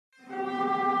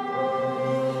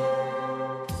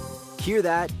Hear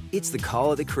that? It's the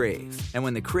call of the Crave. And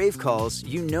when the Crave calls,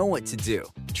 you know what to do.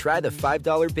 Try the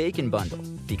 $5 Bacon Bundle,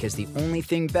 because the only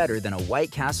thing better than a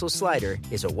White Castle slider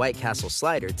is a White Castle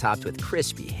slider topped with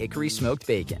crispy hickory smoked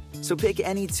bacon. So pick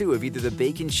any two of either the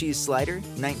Bacon Cheese Slider,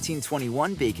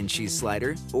 1921 Bacon Cheese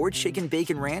Slider, or Chicken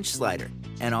Bacon Ranch Slider.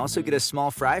 And also get a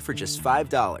small fry for just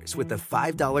 $5 with the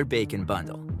 $5 Bacon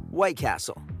Bundle. White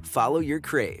Castle. Follow your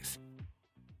Crave.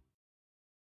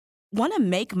 Want to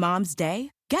make Mom's day?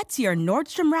 Get to your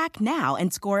Nordstrom Rack now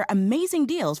and score amazing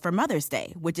deals for Mother's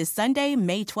Day, which is Sunday,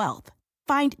 May 12th.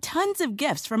 Find tons of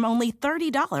gifts from only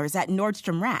 $30 at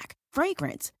Nordstrom Rack.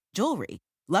 Fragrance, jewelry,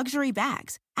 luxury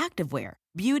bags, activewear,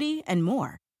 beauty, and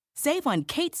more. Save on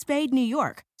Kate Spade New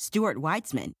York, Stuart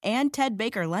Weitzman, and Ted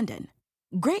Baker London.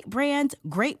 Great brands,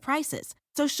 great prices.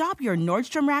 So shop your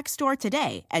Nordstrom Rack store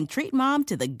today and treat Mom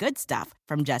to the good stuff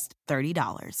from just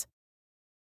 $30.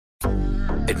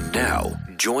 And now,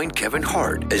 join Kevin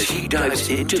Hart as he dives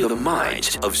into the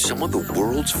minds of some of the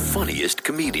world's funniest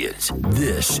comedians.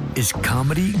 This is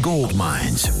Comedy Gold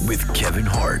Mines with Kevin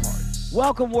Hart.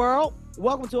 Welcome, world.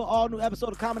 Welcome to an all-new episode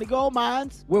of Comedy Gold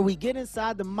Mines, where we get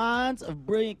inside the minds of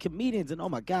brilliant comedians. And oh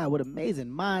my God, what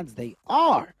amazing minds they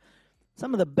are.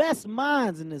 Some of the best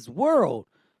minds in this world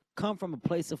come from a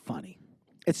place of funny.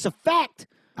 It's a fact.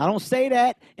 I don't say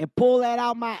that and pull that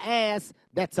out my ass.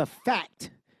 That's a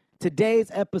fact. Today's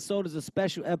episode is a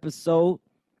special episode.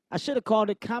 I should have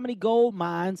called it Comedy Gold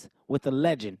Mines with a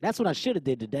Legend. That's what I should have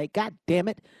did today. God damn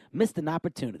it. Missed an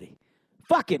opportunity.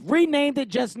 Fuck it. Renamed it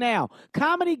just now.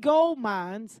 Comedy Gold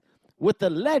Mines with a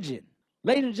Legend.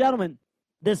 Ladies and gentlemen,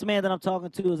 this man that I'm talking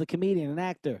to is a comedian, an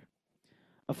actor,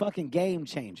 a fucking game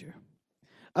changer.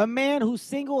 A man who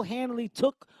single-handedly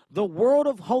took the world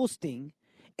of hosting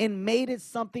and made it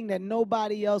something that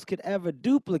nobody else could ever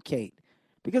duplicate.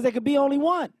 Because there could be only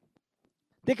one.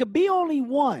 There could be only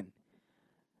one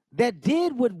that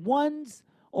did what one's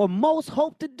or most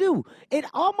hoped to do. It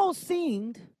almost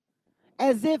seemed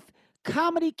as if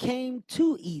comedy came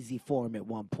too easy for him at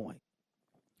one point.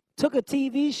 Took a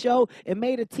TV show and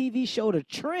made a TV show the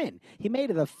trend. He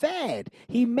made it a fad.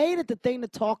 He made it the thing to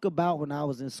talk about when I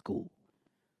was in school.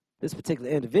 This particular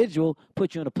individual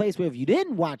put you in a place where if you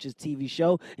didn't watch his TV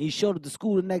show and you showed up to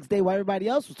school the next day while everybody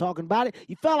else was talking about it,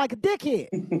 you felt like a dickhead.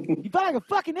 You felt like a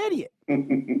fucking idiot.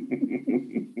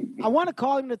 I want to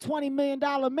call him the $20 million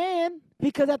man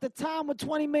because at the time when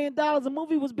 $20 million a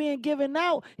movie was being given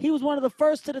out, he was one of the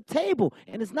first to the table.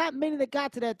 And it's not many that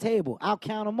got to that table. I'll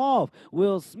count them off.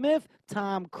 Will Smith,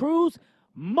 Tom Cruise,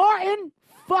 Martin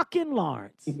fucking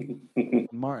Lawrence.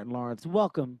 Martin Lawrence,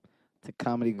 welcome to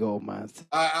Comedy Gold Mines.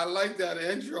 I like that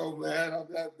intro, man.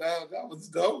 That was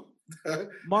dope.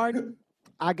 Martin,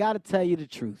 I got to tell you the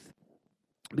truth.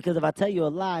 Because if I tell you a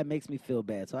lie, it makes me feel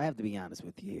bad. So I have to be honest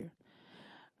with you here.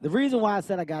 The reason why I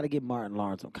said I got to get Martin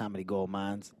Lawrence on Comedy Gold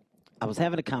Mines, I was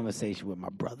having a conversation with my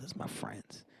brothers, my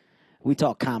friends. We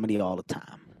talk comedy all the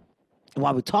time. And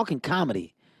while we're talking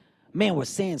comedy, man, we're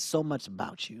saying so much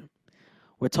about you.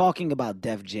 We're talking about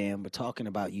Def Jam. We're talking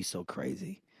about You So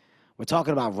Crazy. We're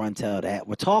talking about Run Tell That.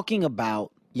 We're talking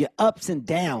about your ups and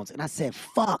downs. And I said,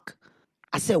 fuck.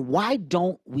 I said, why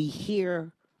don't we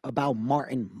hear about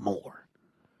Martin more?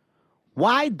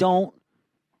 Why don't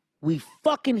we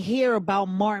fucking hear about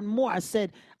Martin more? I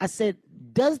said,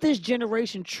 does this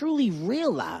generation truly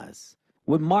realize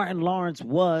what Martin Lawrence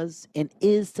was and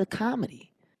is to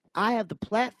comedy? I have the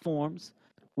platforms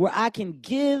where I can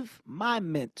give my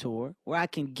mentor, where I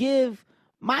can give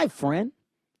my friend,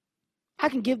 I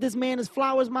can give this man his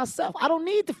flowers myself. I don't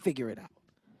need to figure it out.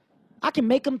 I can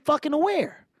make him fucking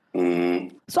aware.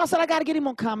 Mm-hmm. So I said, I got to get him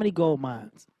on Comedy Gold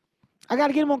Mines. I got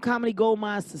to get him on Comedy Gold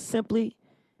Mines to simply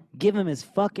give him his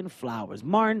fucking flowers.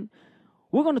 Martin,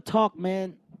 we're going to talk,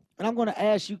 man, and I'm going to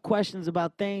ask you questions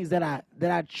about things that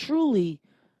I truly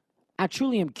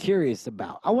am curious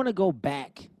about. I want to go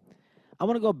back. I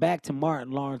want to go back to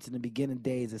Martin Lawrence in the beginning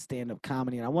days of stand-up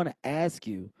comedy, and I want to ask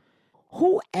you,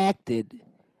 who acted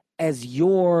as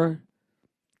your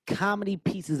comedy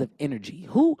pieces of energy?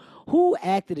 Who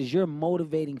acted as your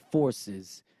motivating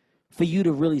forces for you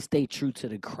to really stay true to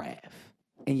the craft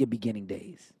in your beginning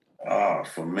days?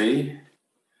 For me,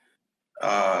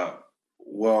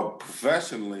 well,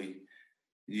 professionally,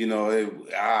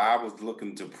 I was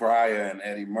looking to Pryor and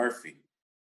Eddie Murphy,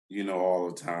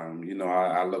 all the time.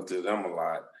 I looked at them a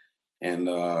lot.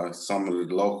 And some of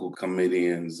the local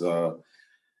comedians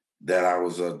that I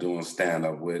was doing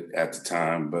stand-up with at the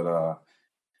time. But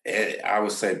I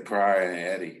would say Pryor and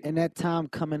Eddie. And that time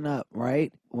coming up,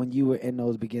 right, when you were in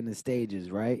those beginning stages,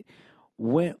 right,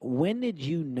 when did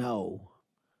you know,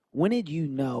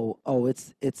 oh,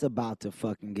 it's about to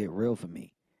fucking get real for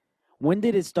me? when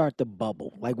did it start to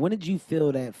bubble? Like, when did you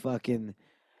feel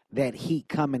that heat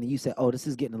coming and you said, oh, this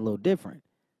is getting a little different?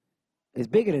 It's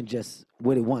bigger than just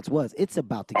what it once was. It's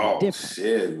about to get different.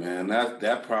 Shit, man.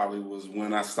 That probably was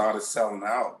when I started selling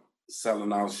out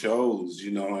shows,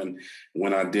 and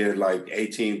when I did like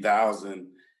 18,000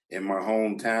 in my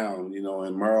hometown,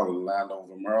 in Maryland,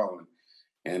 Landover, Maryland.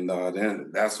 And then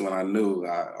that's when I knew,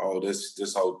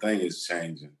 this whole thing is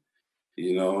changing,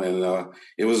 and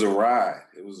it was a ride.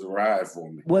 It was a ride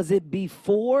for me. Was it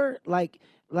before, like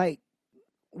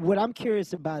what I'm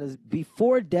curious about is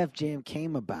before Def Jam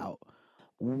came about,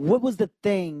 what was the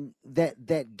thing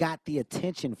that got the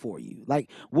attention for you? Like,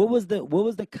 what was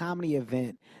the comedy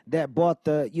event that brought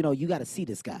you got to see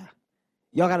this guy.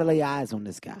 Y'all got to lay eyes on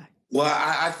this guy. Well,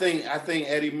 I think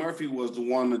Eddie Murphy was the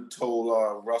one that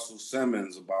told Russell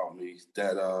Simmons about me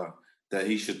that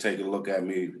he should take a look at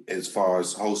me as far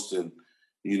as hosting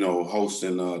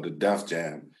the Def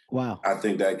Jam. Wow. I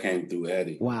think that came through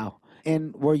Eddie. Wow.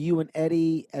 And were you and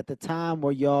Eddie at the time?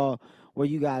 Were you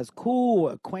guys cool,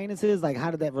 acquaintances? Like, how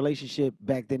did that relationship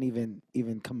back then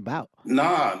even come about?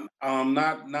 Nah,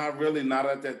 not really, not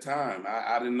at that time.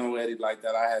 I didn't know Eddie like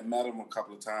that. I had met him a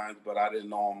couple of times, but I didn't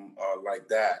know him like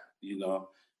that,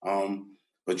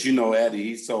 But Eddie,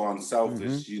 he's so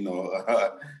unselfish,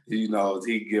 Mm-hmm.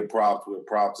 he get props where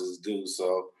props is due.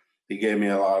 So he gave me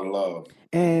a lot of love.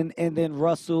 And then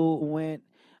Russell went,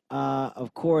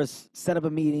 of course, set up a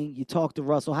meeting. You talked to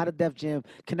Russell. How did Def Jam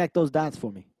connect those dots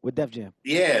for me with Def Jam?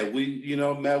 Yeah, we,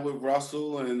 met with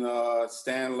Russell and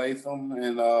Stan Latham,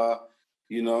 and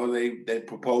they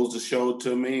proposed a show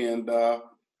to me, and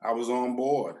I was on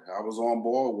board. I was on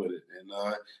board with it, and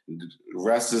the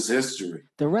rest is history.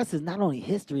 The rest is not only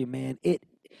history, man.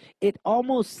 It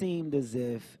almost seemed as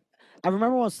if, I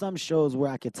remember on some shows where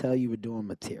I could tell you were doing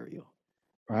material,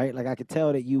 right? Like, I could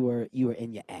tell that you were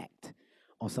in your act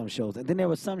on some shows. And then there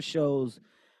were some shows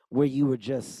where you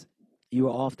were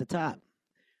off the top.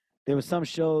 There were some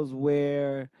shows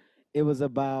where it was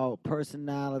about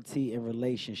personality and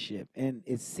relationship. And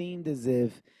it seemed as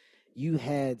if you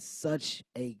had such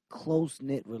a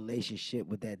close-knit relationship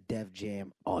with that Def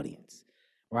Jam audience,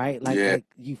 right? Like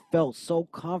you felt so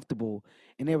comfortable,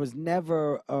 and there was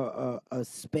never a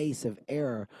space of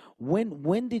error.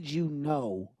 When did you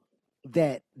know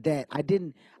that I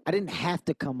didn't have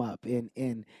to come up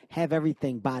and have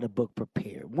everything by the book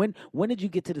prepared? When did you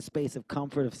get to the space of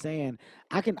comfort of saying,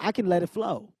 I can let it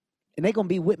flow, and they're gonna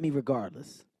be with me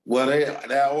regardless? Well,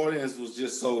 that audience was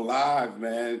just so live,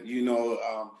 man.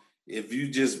 If you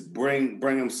just bring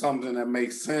them something that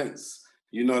makes sense,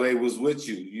 they was with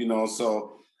you.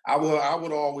 So I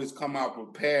would always come out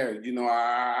prepared.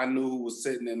 I knew who was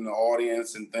sitting in the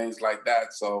audience and things like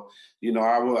that. So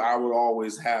I would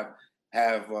always have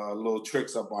little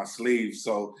tricks up my sleeve,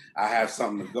 so I have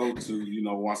something to go to,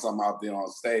 once I'm out there on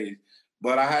stage.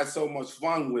 But I had so much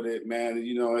fun with it, man.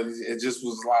 It just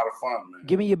was a lot of fun, man.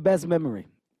 Give me your best memory.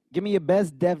 Give me your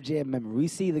best Def Jam memory. We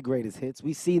see the greatest hits.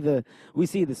 We see the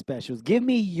specials. Give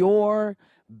me your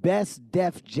best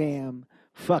Def Jam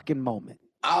fucking moment.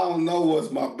 I don't know what's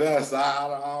my best. I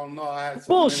don't know. I had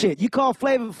bullshit. You call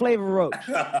Flavor Roach.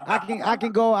 I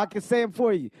can say it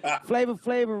for you.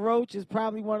 Flavor Roach is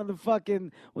probably one of the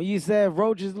fucking, when you said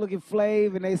Roach is looking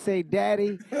Flav and they say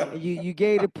daddy, and you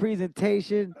gave the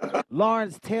presentation.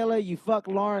 Lawrence Taylor, you fucked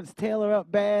Lawrence Taylor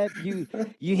up bad. You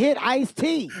hit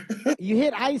Ice-T. You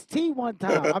hit Ice-T one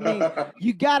time. I mean,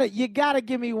 you gotta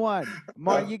give me one.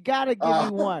 Martin, you gotta give me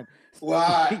one. Well,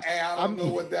 I don't know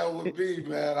what that would be,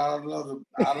 man. I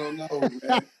don't know,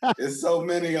 man. There's so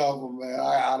many of them, man.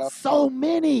 I don't so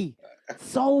many.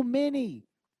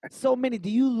 Do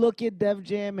you look at Def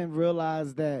Jam and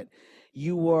realize that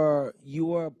you were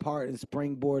a part in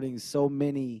springboarding so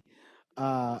many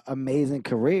amazing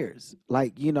careers?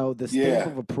 Like, the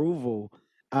stamp of approval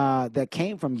that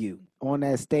came from you on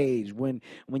that stage when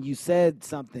you said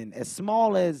something as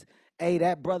small as, hey,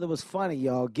 that brother was funny,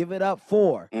 y'all. Give it up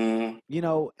for. Mm-hmm.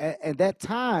 At that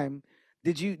time,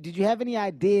 did you have any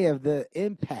idea of the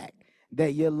impact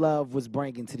that your love was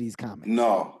bringing to these comics?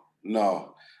 No.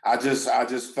 I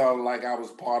just felt like I was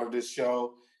part of this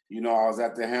show. I was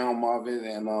at the helm of it,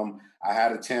 and I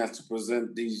had a chance to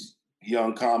present these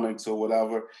young comics or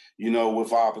whatever,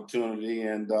 with opportunity,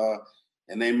 and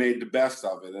they made the best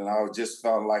of it, and I just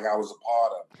felt like I was a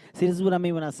part of it. See, this is what I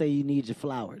mean when I say you need your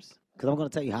flowers. Because I'm going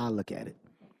to tell you how I look at it.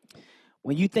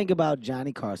 When you think about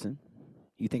Johnny Carson,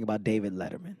 you think about David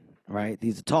Letterman, right?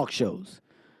 These are talk shows.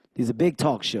 These are big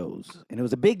talk shows. And it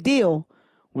was a big deal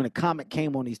when a comic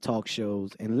came on these talk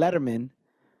shows and Letterman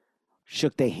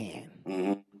shook their hand.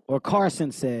 Mm-hmm. Or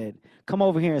Carson said, come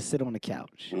over here and sit on the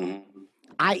couch. Mm-hmm.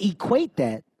 I equate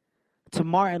that to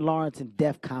Martin Lawrence and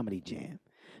Def Comedy Jam.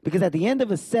 Because at the end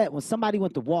of a set, when somebody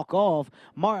went to walk off,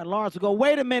 Martin Lawrence would go,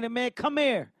 wait a minute, man, come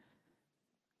here.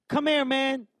 Come here,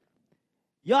 man.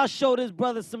 Y'all show this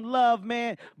brother some love,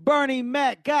 man. Bernie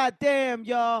Mac, goddamn,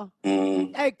 y'all.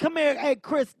 Hey, come here. Hey,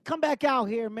 Chris, come back out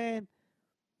here, man.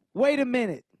 Wait a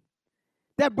minute.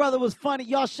 That brother was funny.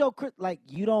 Y'all show Chris. Like,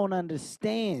 you don't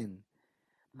understand.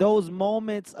 Those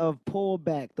moments of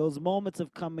pullback, those moments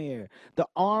of come here, the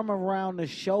arm around the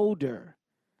shoulder,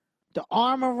 the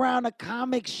arm around a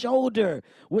comic's shoulder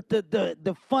with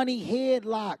the funny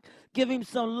headlock. Give him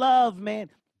some love, man.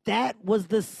 That was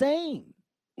the same.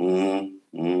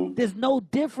 There's no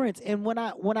difference. And when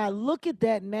I look at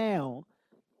that now,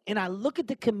 and I look at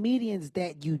the comedians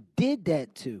that you did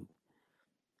that to,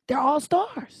 they're all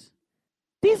stars.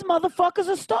 These motherfuckers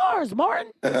are stars,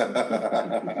 Martin.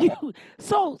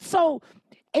 So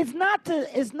it's not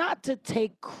to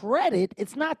take credit.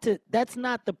 That's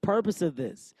not the purpose of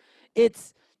this.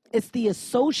 It's the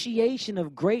association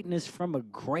of greatness from a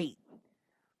great.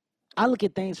 I look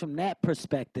at things from that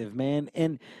perspective, man.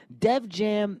 And Def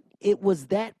Jam, it was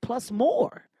that plus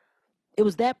more. It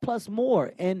was that plus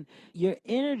more. And your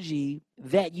energy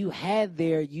that you had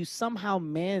there, you somehow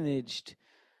managed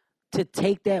to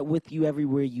take that with you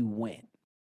everywhere you went.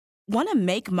 Want to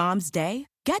make Mom's Day?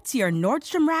 Get to your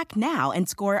Nordstrom Rack now and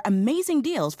score amazing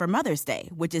deals for Mother's Day,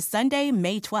 which is Sunday,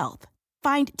 May 12th.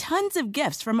 Find tons of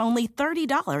gifts from only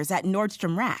 $30 at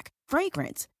Nordstrom Rack.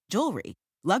 Fragrance, jewelry,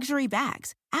 luxury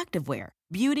bags, activewear,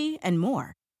 beauty, and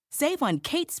more. Save on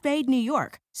Kate Spade New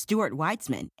York, Stuart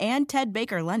Weitzman, and Ted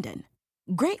Baker London.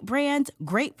 Great brands,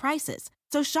 great prices.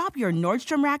 So shop your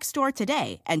Nordstrom Rack store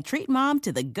today and treat Mom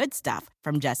to the good stuff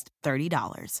from just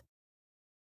 $30.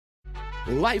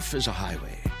 Life is a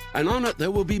highway, and on it there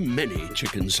will be many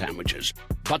chicken sandwiches.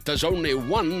 But there's only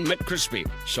one McCrispy.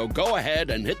 So go ahead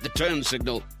and hit the turn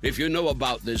signal if you know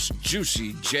about this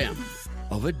juicy gem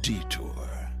of a detour.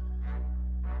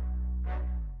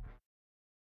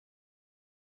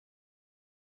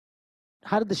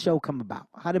 How did the show come about?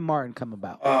 How did Martin come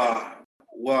about?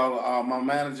 My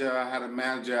manager, I had a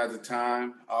manager at the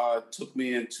time, took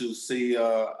me in to see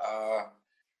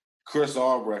Chris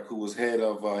Albrecht, who was head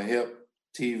of HIP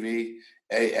TV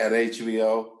at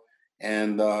HBO.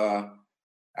 And I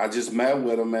just met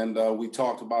with him, and we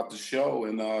talked about the show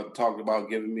and talked about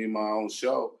giving me my own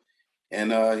show.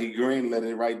 And he greenlit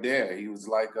it right there. He was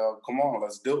like, come on,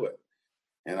 let's do it.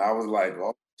 And I was like,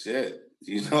 oh, shit.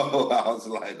 You know, I was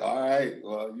like, all right,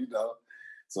 well, you know.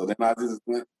 So then I just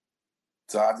went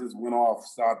off,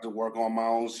 started to work on my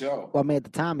own show. Well, I mean, at the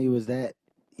time, you were that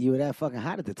fucking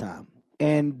hot at the time.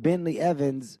 And Bentley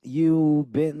Evans, who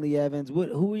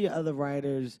were your other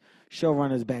writers,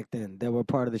 showrunners back then that were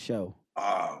part of the show?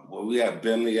 Well, we had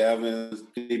Bentley Evans,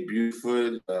 Kenny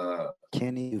Buford.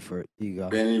 Kenny Buford, there you go.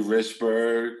 Benny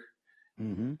Richburg,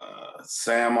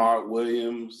 Sam Art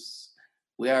Williams.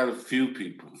 We had a few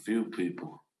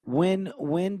people.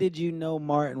 When did you know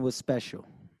Martin was special?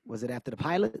 Was it after the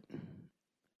pilot?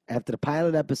 After the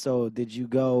pilot episode, did you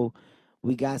go,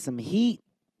 we got some heat?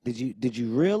 Did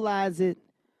you realize it?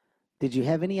 Did you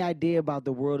have any idea about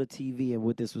the world of TV and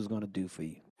what this was going to do for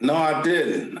you? No, I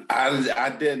didn't. I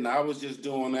didn't. I was just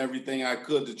doing everything I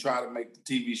could to try to make the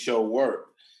TV show work,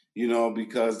 you know,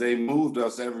 because they moved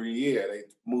us every year. They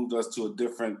moved us to a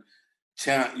different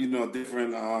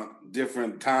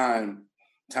different time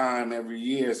every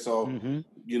year. So,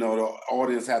 you know, the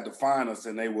audience had to find us,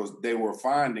 and they were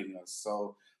finding us.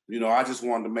 So, you know, I just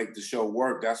wanted to make the show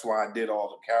work. That's why I did all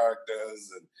the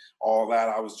characters and all that.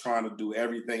 I was trying to do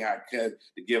everything I could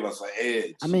to give us an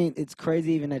edge. I mean, it's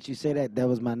crazy even that you say that. That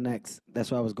was that's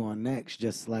where I was going next.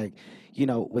 Just like, you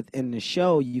know, within the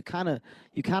show, you kind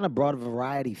of brought a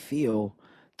variety feel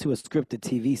to a scripted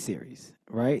TV series,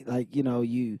 right? Like, you know,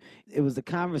 it was the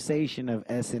conversation of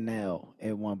SNL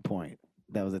at one point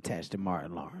that was attached to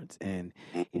Martin Lawrence. And,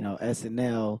 you know,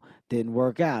 SNL didn't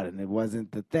work out, and it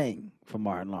wasn't the thing for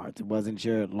Martin Lawrence. It wasn't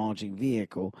your launching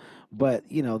vehicle. But,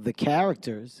 you know, the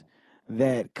characters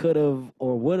that could have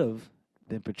or would have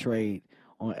been portrayed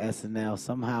on SNL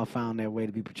somehow found their way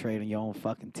to be portrayed on your own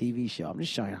fucking TV show. I'm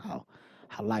just showing how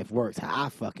life works, how I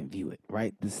fucking view it,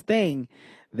 right? This thing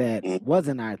that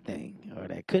wasn't our thing, or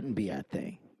that couldn't be our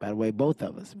thing. By the way, both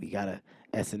of us, we got a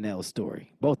SNL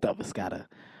story. Both of us got a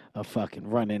fucking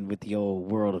run-in with the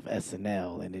old world of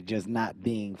SNL and it just not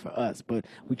being for us. But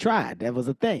we tried. That was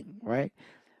a thing, right?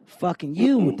 Fucking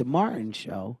you with the Martin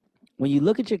show, when you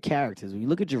look at your characters, when you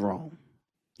look at Jerome,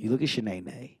 you look at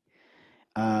Shanae,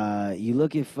 you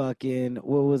look at fucking,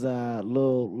 what was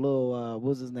what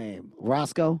was his name?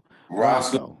 Roscoe.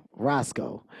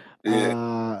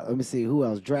 Yeah. Let me see, who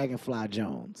else? Dragonfly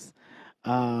Jones.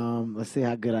 Let's see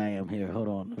how good I am here. Hold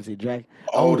on. Let's see. Drag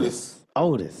Otis.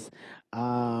 Otis.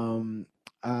 Fucking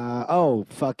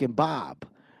Bob.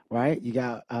 Right? You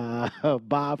got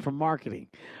Bob from marketing.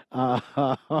 I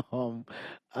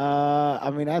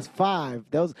mean, that's 5.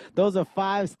 Those are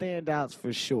 5 standouts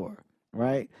for sure.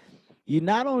 Right? You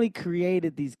not only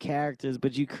created these characters,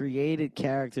 but you created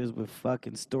characters with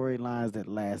fucking storylines that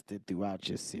lasted throughout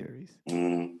your series.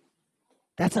 Mm-hmm.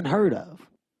 That's unheard of.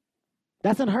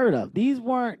 That's unheard of. These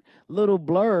weren't little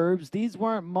blurbs. These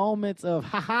weren't moments of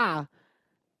haha.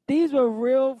 These were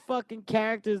real fucking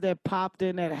characters that popped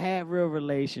in that had real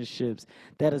relationships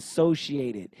that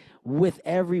associated with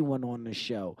everyone on the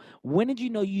show. When did you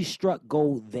know you struck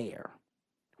gold there?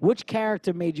 Which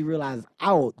character made you realize,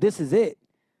 oh, this is it?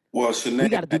 Well, Shanae. We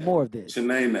got to do more of this.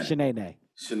 Shanae,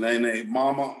 the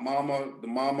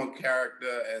mama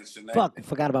character, and Shanae. Fuck,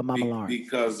 forgot about Mama Lawrence.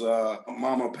 Because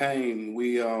Mama Payne,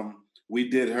 we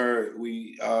did her.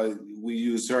 We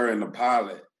used her in the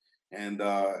pilot, and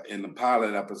in the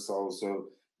pilot episode, so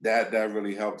that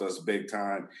really helped us big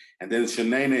time. And then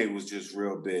Shanae was just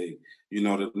real big. You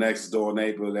know, the next door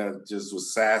neighbor that just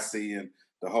was sassy and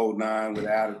the whole 9 with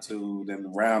attitude and the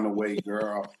round-the-way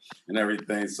girl and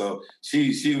everything. So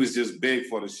she was just big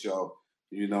for the show,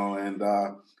 you know. And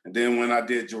then when I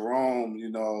did Jerome, you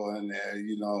know, and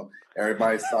you know,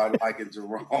 everybody started liking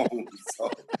Jerome.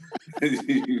 So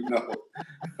you know,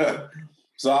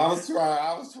 so I was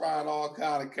trying all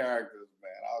kind of characters,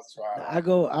 man. I was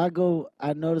trying.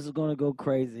 I know this is gonna go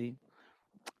crazy.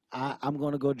 I'm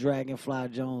gonna go Dragonfly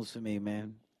Jones for me,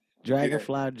 man.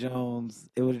 Dragonfly Jones.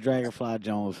 It was Dragonfly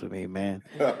Jones for me, man.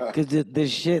 Because the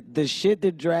shit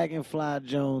that Dragonfly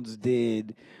Jones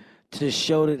did to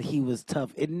show that he was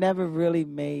tough, it never really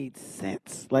made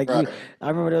sense. Like I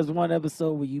remember there was one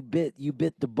episode where you bit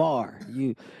the bar.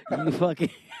 You fucking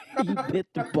you bit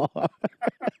the bar.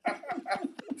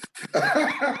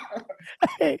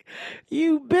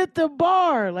 You bit the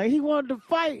bar. Like, he wanted to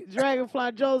fight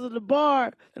Dragonfly Jones at the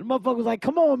bar. And the motherfucker was like,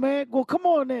 come on, man. Well, come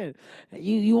on then.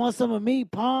 You want some of me,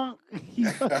 punk?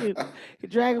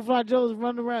 Dragonfly Jones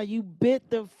running around. You bit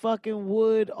the fucking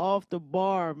wood off the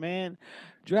bar, man.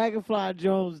 Dragonfly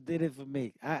Jones did it for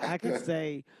me. I can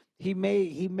say he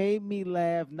made me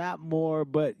laugh, not more,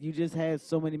 but you just had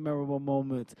so many memorable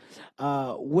moments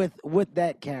with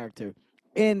that character.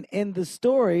 In the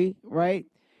story, right?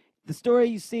 The story,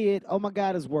 you see it, oh my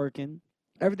God, is working.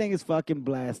 Everything is fucking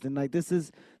blasting. Like, this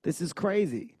is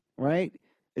crazy, right?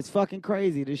 It's fucking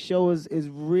crazy. The show is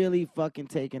really fucking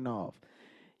taking off.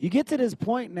 You get to this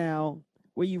point now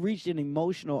where you reach an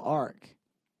emotional arc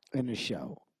in the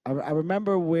show. I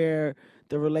remember where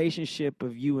the relationship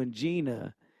of you and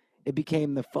Gina, it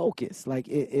became the focus. Like,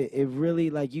 it really,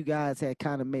 like, you guys had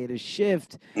kind of made a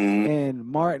shift, and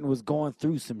Martin was going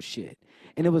through some shit.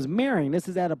 And it was mirroring. This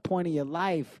is at a point in your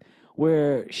life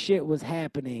where shit was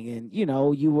happening, and, you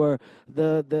know, you were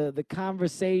the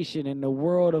conversation and the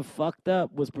world of fucked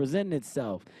up was presenting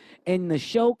itself. And the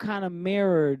show kind of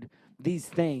mirrored these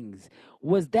things.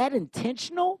 Was that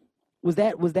intentional? Was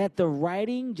that the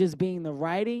writing just being the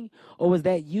writing, or was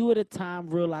that you at a time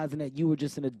realizing that you were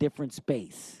just in a different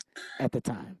space at the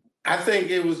time? I think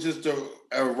it was just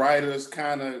a writer's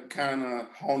kind of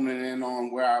honing in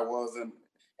on where I was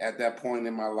at that point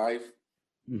in my life.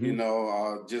 Mm-hmm. You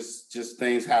know, just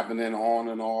things happening on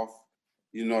and off,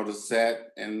 you know, the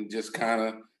set, and just kind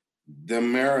of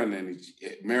them mirroring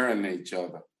each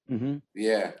other. Mm-hmm.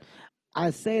 Yeah.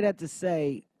 I say that to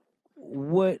say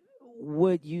what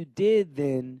you did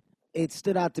then, it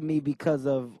stood out to me because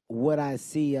of what I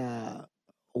see,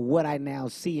 what I now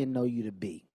see and know you to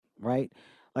be, right?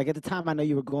 Like, at the time, I know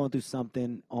you were going through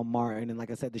something on Martin, and like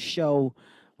I said, the show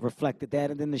reflected that,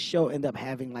 and then the show ended up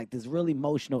having like this really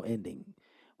emotional ending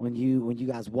when you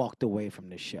guys walked away from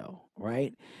the show,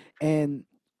 right? And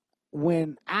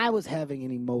when I was having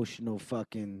an emotional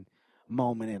fucking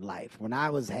moment in life, when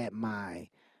I was at my,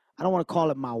 I don't want to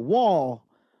call it my wall,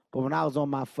 but when I was on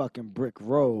my fucking brick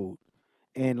road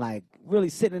and like really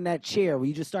sitting in that chair where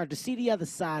you just start to see the other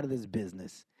side of this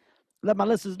business, let my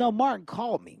listeners know Martin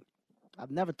called me. I've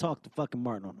never talked to fucking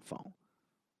Martin on the phone.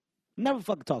 Never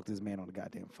fucking talked to this man on the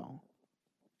goddamn phone.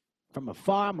 From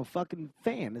afar, I'm a fucking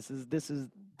fan. This is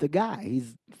the guy.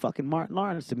 He's fucking Martin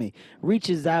Lawrence to me.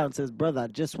 Reaches out and says, brother, I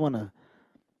just want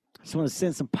to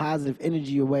send some positive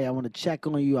energy your way. I want to check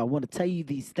on you. I want to tell you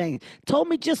these things. Told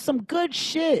me just some good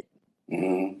shit.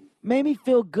 Mm-hmm. Made me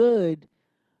feel good,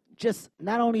 just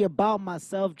not only about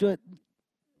myself, just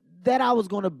that I was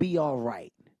going to be all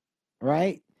right,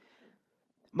 right?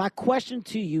 My question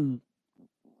to you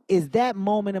is that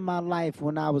moment in my life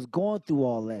when I was going through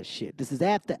all that shit. This is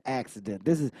after accident.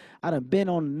 I done been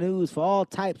on the news for all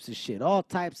types of shit, all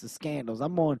types of scandals.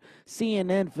 I'm on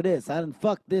CNN for this. I done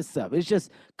fucked this up. It's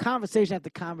just conversation after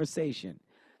conversation.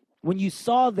 When you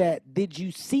saw that, did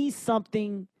you see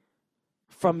something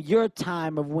from your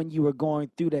time of when you were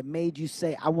going through that made you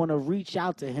say, I want to reach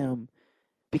out to him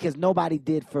because nobody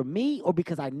did for me, or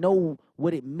because I know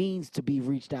what it means to be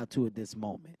reached out to at this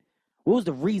moment? What was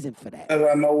the reason for that? Because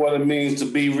I know what it means to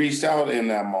be reached out in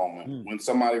that moment. When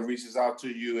somebody reaches out to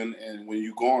you and when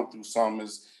you're going through something,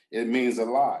 it means a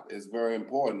lot. It's very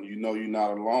important. You know you're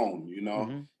not alone, you know?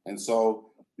 Mm-hmm. And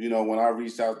so, you know, when I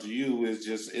reached out to you,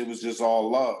 it was just all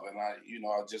love. And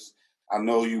I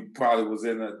know you probably was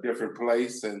in a different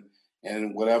place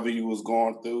and whatever you was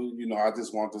going through, you know, I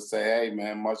just want to say, hey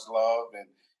man, much love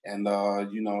and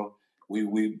you know,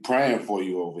 we praying for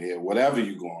you over here, whatever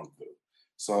you're going through.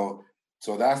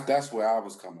 So that's where I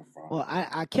was coming from. Well,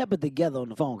 I kept it together on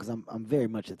the phone because I'm very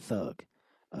much a thug.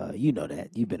 You know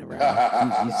that. You've been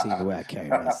around. You've seen the way I carry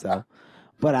myself.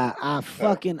 But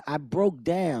I broke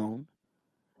down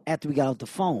after we got off the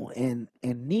phone,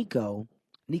 and Nico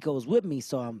was with me,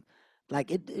 so I'm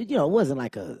like, it wasn't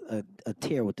like a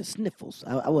tear with the sniffles.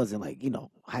 I wasn't like,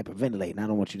 hyperventilating. I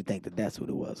don't want you to think that that's what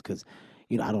it was, because,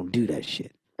 I don't do that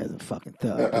shit as a fucking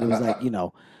thug. But it was like,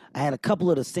 I had a couple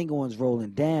of the single ones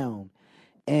rolling down,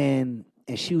 and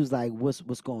she was like, what's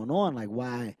going on? Like,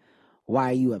 why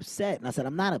are you upset? And I said,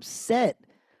 I'm not upset.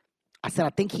 I said, I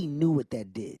think he knew what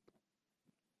that did.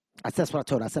 That's what I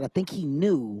told her. I said, I think he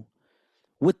knew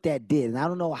what that did. And I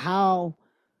don't know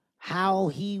how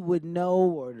he would know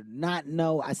or not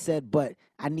know. I said, but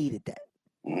I needed that.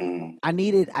 I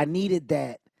needed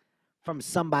that from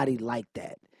somebody like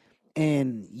that.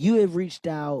 And you have reached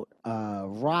out,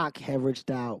 Rock have reached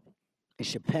out, and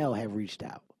Chappelle have reached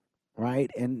out,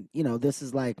 right? And, this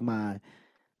is my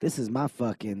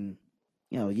fucking,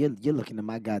 you're looking at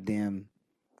my goddamn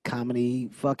comedy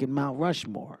fucking Mount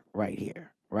Rushmore right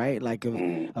here, right? Like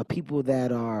of people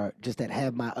that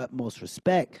have my utmost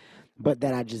respect, but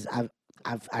that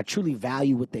I truly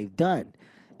value what they've done.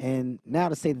 And now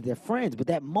to say that they're friends, but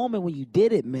that moment when you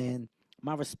did it, man,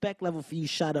 my respect level for you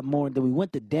shot up more. And then we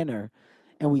went to dinner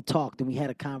and we talked and we had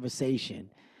a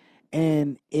conversation.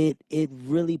 And it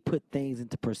really put things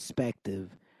into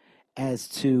perspective as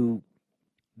to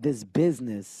this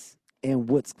business and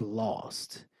what's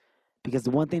lost. Because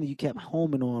the one thing that you kept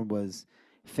homing on was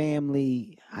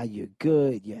family, how you're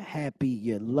good, you're happy,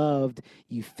 you're loved,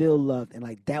 you feel loved. And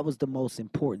like that was the most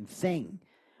important thing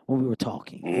when we were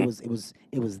talking. It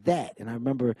was that. And I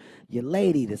remember your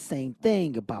lady, the same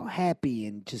thing about happy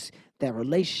and just that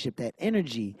relationship, that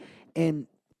energy. And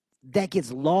that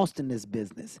gets lost in this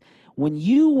business. When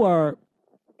you were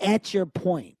at your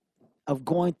point of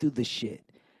going through the shit,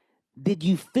 did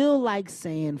you feel like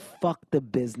saying fuck the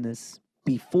business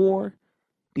before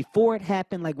it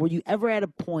happened? Like, were you ever at a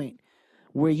point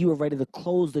where you were ready to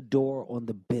close the door on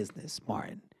the business,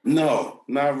 Martin? No,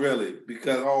 not really,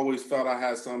 because I always felt I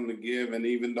had something to give, and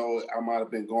even though I might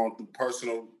have been going through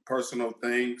personal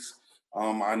things,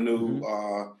 I knew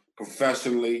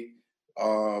professionally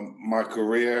my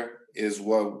career is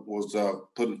what was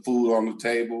putting food on the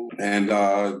table and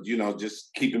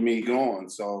just keeping me going.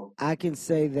 So I can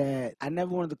say that I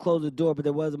never wanted to close the door, but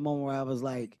there was a moment where I was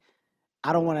like,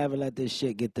 I don't want to ever let this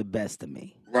shit get the best of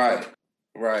me. Right.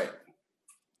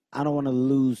 I don't want to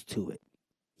lose to it.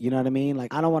 You know what I mean?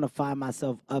 Like, I don't want to find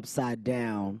myself upside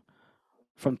down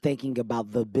from thinking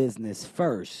about the business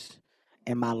first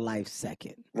and my life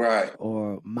second. Right.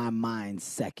 Or my mind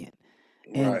second.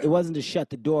 And it wasn't to shut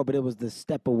the door, but it was to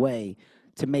step away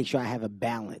to make sure I have a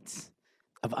balance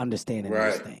of understanding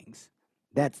those things.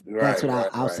 That's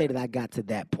what I'll say that I got to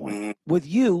that point. Mm-hmm. With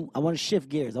you, I want to shift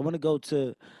gears. I want to go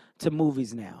to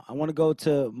movies now. I want to go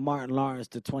to Martin Lawrence,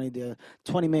 the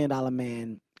 $20 Million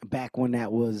Man, back when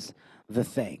that was the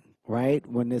thing, right?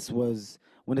 When this was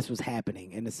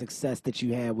happening, and the success that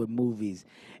you had with movies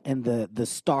and the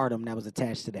stardom that was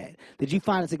attached to that. Did you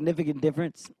find a significant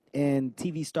difference in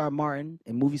TV star Martin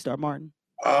and movie star Martin?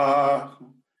 I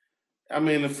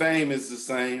mean, the fame is the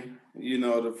same.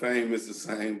 The fame is the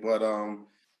same, but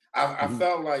I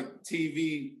felt like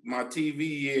my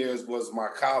TV years was my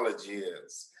college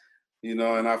years. And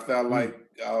I felt like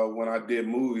when I did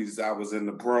movies, I was in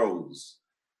the pros.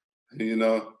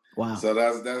 Wow. So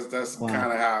that's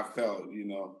kind of how I felt.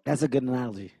 That's a good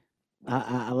analogy.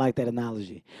 I like that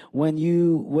analogy.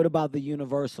 What about the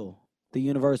universal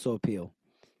appeal?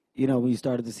 When you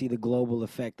started to see the global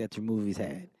effect that your movies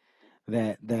had,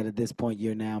 that at this point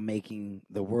you're now making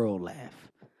the world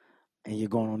laugh. and you're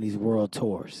going on these world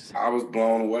tours? I was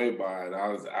blown away by it.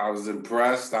 I was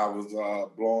impressed. I was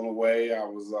blown away. I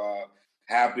was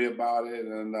happy about it,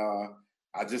 and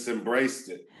I just embraced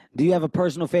it. Do you have a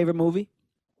personal favorite movie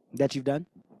that you've done?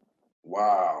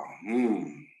 Wow.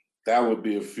 That would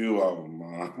be a few of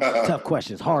them. Tough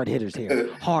questions. Hard hitters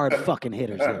here. Hard fucking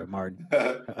hitters here, Martin.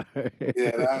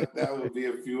 Yeah, that would be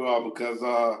a few of them because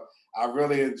I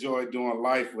really enjoyed doing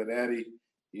Life with Eddie.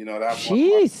 You know, that's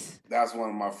one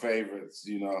of my favorites,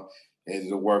 you know, is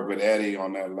to work with Eddie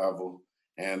on that level.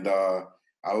 And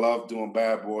I love doing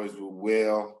Bad Boys with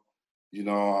Will. You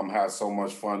know, I'm had so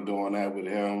much fun doing that with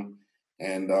him.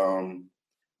 And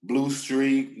Blue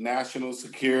Streak, National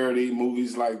Security,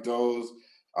 movies like those.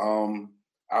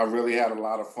 I really had a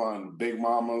lot of fun. Big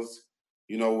Mamas,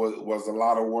 you know, was a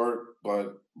lot of work,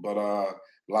 but a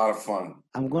lot of fun.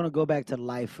 I'm going to go back to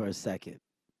Life for a second,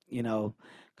 you know,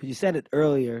 because you said it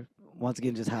earlier. Once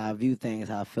again, just how I view things,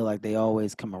 how I feel like they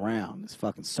always come around. This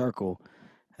fucking circle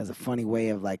has a funny way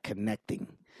of like connecting.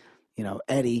 You know,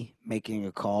 Eddie making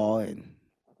a call and,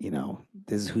 you know,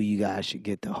 this is who you guys should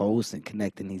get to host and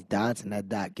connecting these dots, and that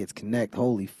dot gets connect.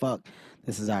 Holy fuck,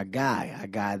 this is our guy. Our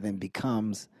guy then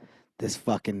becomes this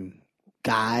fucking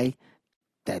guy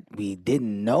that we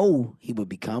didn't know he would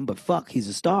become, but fuck, he's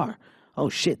a star. Oh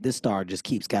shit, this star just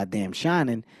keeps goddamn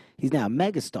shining. He's now a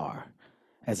megastar.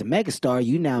 As a megastar,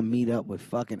 you now meet up with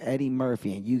fucking Eddie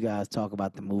Murphy and you guys talk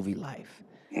about the movie Life.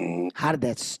 How did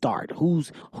that start?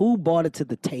 Who brought it to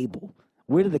the table?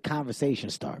 Where did the conversation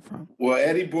start from? Well,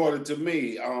 Eddie brought it to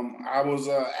me. I was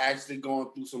actually going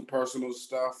through some personal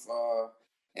stuff,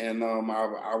 and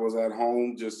I was at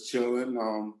home just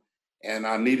chilling, and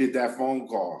I needed that phone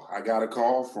call. I got a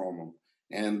call from him,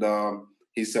 and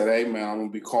he said, "Hey, man, I'm gonna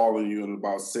be calling you in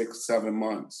about 6-7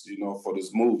 months, you know, for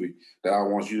this movie that I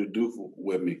want you to do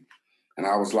with me." And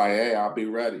I was like, "Hey, I'll be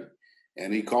ready."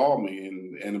 And he called me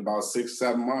in about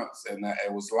 6-7 months, and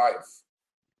it was Life.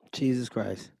 Jesus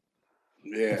Christ.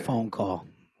 Yeah. The phone call.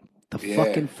 The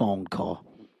fucking phone call.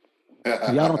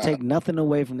 If y'all don't take nothing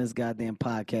away from this goddamn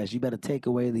podcast, you better take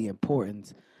away the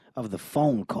importance of the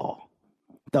phone call.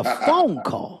 The phone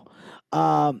call.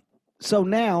 So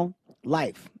now,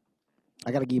 Life.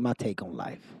 I got to give you my take on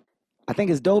Life. I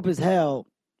think it's dope as hell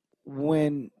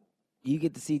when you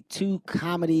get to see two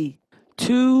comedy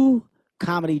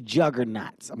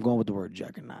juggernauts. I'm going with the word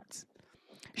juggernauts.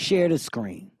 Share the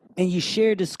screen. And you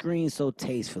share the screen so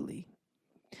tastefully.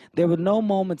 There were no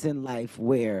moments in Life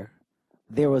where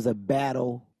there was a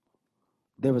battle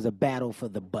for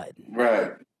the button.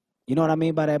 Right. You know what I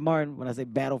mean by that, Martin? When I say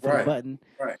battle for the button?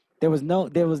 Right. There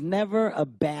was never a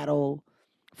battle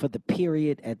for the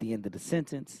period at the end of the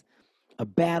sentence. A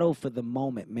battle for the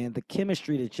moment, man. The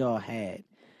chemistry that y'all had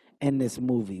in this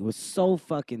movie was so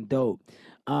fucking dope.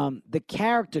 The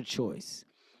character choice,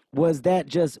 was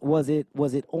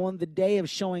it on the day of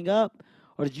showing up,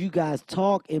 or did you guys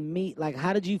talk and meet? Like,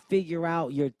 how did you figure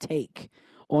out your take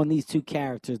on these two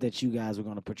characters that you guys were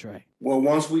going to portray? Well,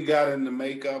 once we got into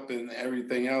makeup and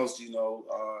everything else, you know,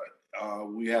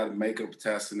 we had a makeup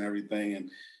test and everything, and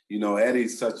you know,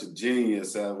 Eddie's such a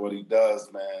genius at what he does,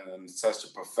 man, and such a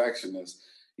perfectionist.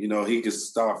 You know, he could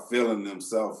start feeling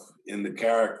himself in the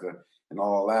character and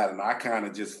all that. And I kind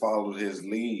of just followed his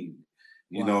lead,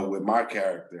 you know, with my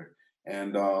character.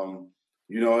 And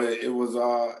you know, it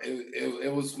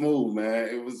was smooth, man.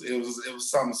 It was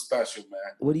something special,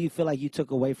 man. What do you feel like you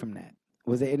took away from that?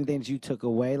 Was there anything that you took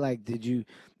away? Like,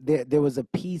 there was a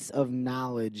piece of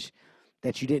knowledge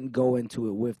that you didn't go into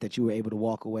it with that you were able to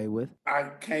walk away with?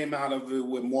 I came out of it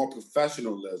with more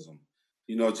professionalism,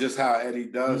 you know, just how Eddie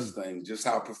does things, just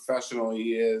how professional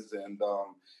he is,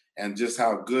 and just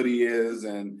how good he is,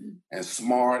 and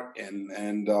smart,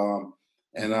 and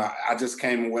I just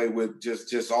came away with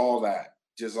just all that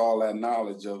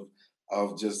knowledge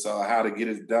of just how to get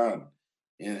it done,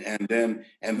 and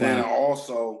then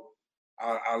also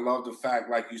I love the fact,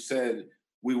 like you said,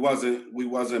 we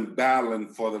wasn't battling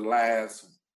for the last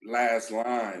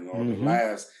line or the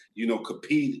last, you know,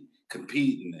 competing.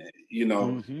 You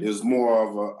know, it was more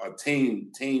of a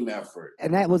team effort.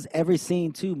 And that was every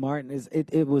scene too, Martin.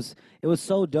 It was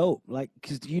so dope. Like,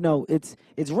 cause you know, it's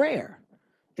rare.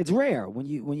 It's rare when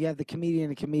you have the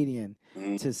comedian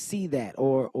to see that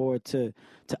or to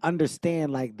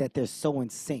understand like that they're so in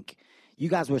sync. You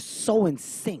guys were so in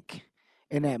sync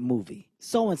in that movie.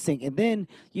 So in sync. And then,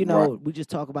 you know, we just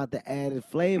talk about the added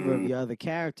flavor of your other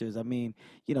characters. I mean,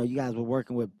 you know, you guys were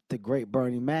working with the great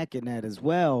Bernie Mac in that as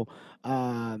well.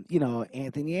 You know,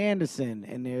 Anthony Anderson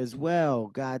in there as well.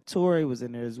 Guy Torrey was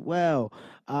in there as well.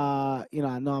 You know,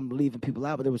 I know I'm leaving people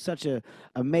out, but there was such a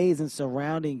amazing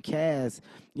surrounding cast.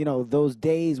 You know, those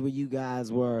days where you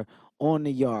guys were on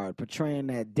the yard, portraying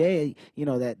that day,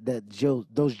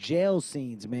 those jail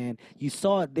scenes, man. You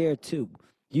saw it there too.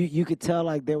 You could tell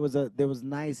like there was a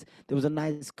nice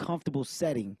comfortable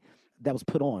setting that was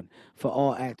put on for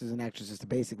all actors and actresses to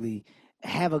basically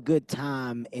have a good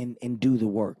time and do the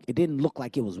work. It didn't look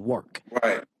like it was work.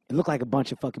 Right. It looked like a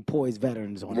bunch of fucking poised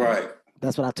veterans on Right. it.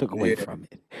 That's what I took away from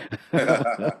it.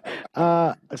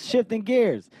 Shifting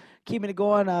gears, keeping it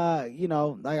going.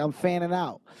 Like I'm fanning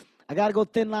out. I gotta go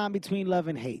thin line between love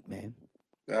and hate, man.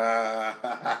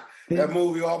 That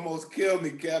movie almost killed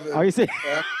me, Kevin. Are you serious?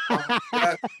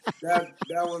 that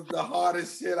was the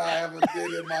hardest shit I ever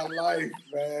did in my life,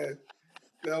 man.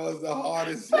 That was the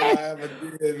hardest shit I ever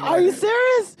did. Man. Are you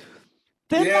serious?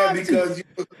 Yeah,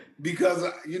 because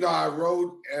I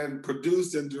wrote and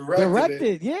produced and directed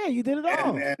it. Yeah, you did it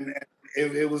all. And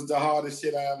it was the hardest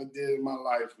shit I ever did in my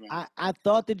life, man. I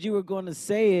thought that you were going to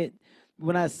say it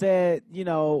when I said,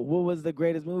 what was the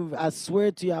greatest movie. I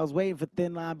swear to you, I was waiting for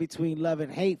Thin Line Between Love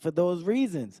and Hate for those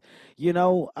reasons.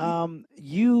 You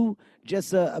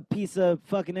just a piece of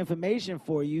fucking information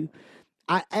for you.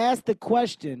 I asked the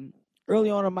question early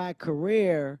on in my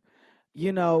career.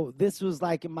 This was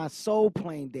like in my Soul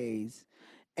Plane days,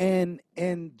 and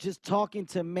just talking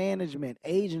to management,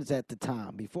 agents at the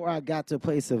time, before I got to a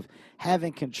place of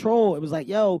having control. It was like,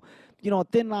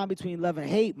 Thin Line Between Love and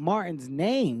Hate, Martin's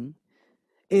name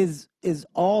is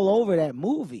all over that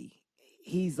movie.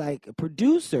 He's like a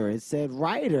producer. It said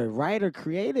writer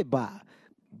created by,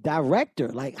 director.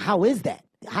 Like, how is that?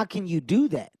 How can you do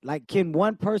that? Like, can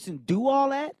one person do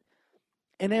all that?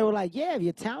 And they were like, yeah, if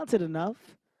you're talented enough,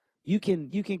 you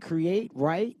can create,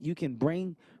 write, you can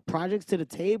bring projects to the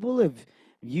table. If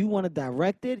you want to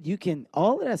direct it, you can,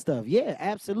 all of that stuff. Yeah,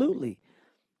 absolutely.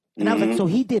 And I was like, so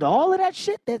he did all of that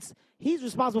shit? He's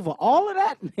responsible for all of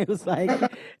that? And it's like,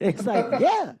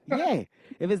 yeah.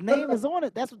 If his name is on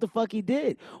it, that's what the fuck he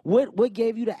did. What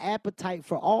gave you the appetite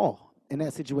for all in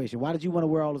that situation? Why did you want to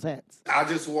wear all those hats? I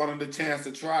just wanted the chance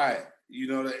to try it.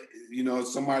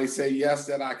 Somebody say yes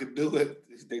that I could do it.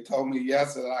 They told me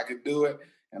yes that I could do it.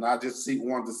 And I just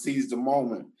wanted to seize the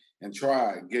moment and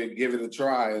try, give it a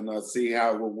try and see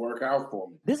how it would work out for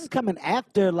me. This is coming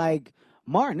after, like,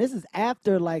 Martin. This is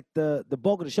after, like, the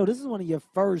bulk of the show. This is one of your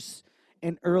first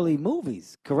and early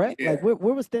movies, correct? Yeah. Like,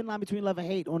 where was Thin Line Between Love and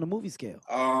Hate on the movie scale?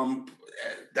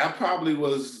 That probably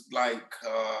was like,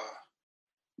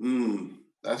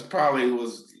 that's probably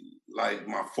was like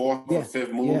my fourth or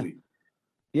fifth movie.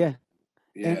 Yeah.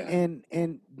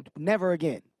 And never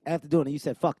again. After doing it, you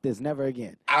said, fuck this, never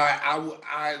again. I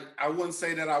wouldn't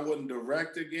say that I wouldn't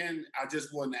direct again. I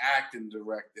just wouldn't act and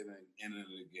direct it in it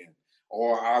again.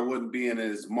 Or I wouldn't be in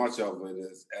as much of it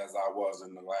as I was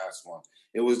in the last one.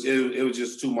 It was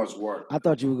just too much work. I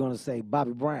thought you were going to say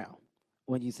Bobby Brown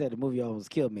when you said the movie almost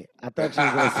killed me. I thought you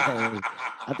were going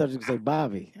to say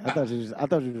Bobby. I thought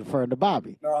you were referring to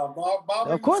Bobby. No,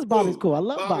 Bobby. Of course, Bobby's cool. I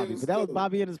love Bobby, but that was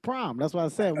Bobby in his prime. That's what I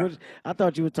said. I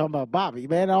thought you were talking about Bobby.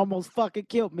 Man, it almost fucking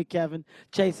killed me, Kevin,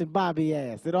 chasing Bobby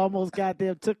ass. It almost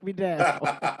goddamn took me down.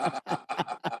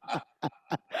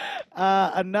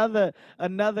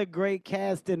 Another great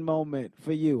casting moment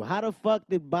for you. How the fuck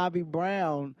did Bobby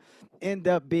Brown end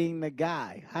up being the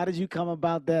guy? How did you come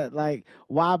about that? Like,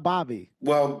 why Bobby?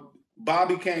 Well,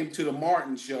 Bobby came to the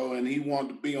Martin show and he wanted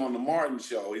to be on the Martin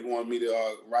show. He wanted me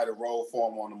to write a role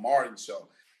for him on the Martin show.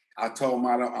 I told him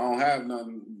I don't have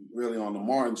nothing really on the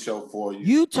Martin show for you.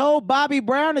 You told Bobby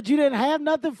Brown that you didn't have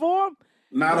nothing for him?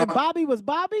 Bobby was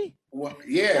Bobby? Well,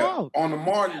 yeah, on the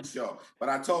Martin show. But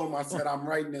I told him, I said, I'm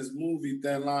writing this movie,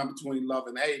 Thin Line Between Love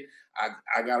and Hate.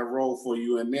 I got a role for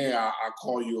you in there. I'll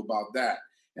call you about that.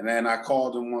 And then I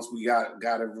called him once we got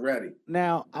it ready.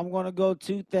 Now, I'm going to go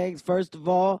two things. First of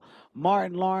all,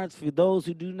 Martin Lawrence, for those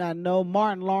who do not know,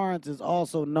 Martin Lawrence is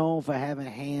also known for having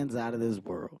hands out of this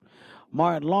world.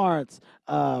 Martin Lawrence,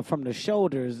 from the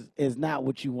shoulders, is not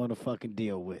what you want to fucking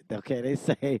deal with. Okay, they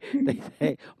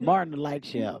say Martin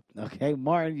lights you up. Okay,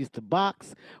 Martin used to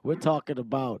box. We're talking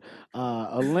about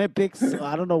Olympics.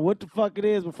 I don't know what the fuck it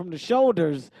is, but from the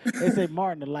shoulders, they say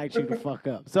Martin lights you the fuck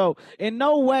up. So in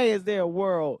no way is there a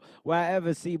world where I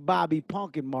ever see Bobby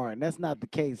punking Martin. That's not the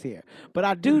case here. But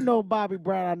I do know Bobby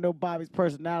Brown. I know Bobby's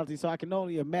personality, so I can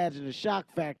only imagine the shock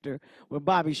factor when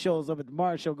Bobby shows up at the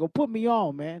Martin show. Go put me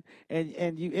on, man.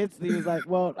 And you instantly was like,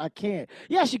 well, I can't.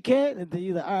 Yes, you can. And then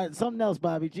you're like, all right, something else,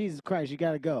 Bobby. Jesus Christ, you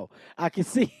got to go. I can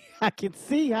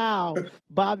see how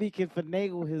Bobby can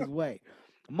finagle his way.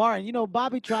 Martin,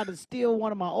 Bobby tried to steal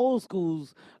one of my old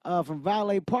schools from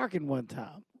valet parking one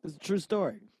time. It's a true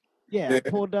story. Yeah, I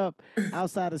pulled up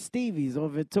outside of Stevie's on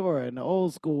Ventura in the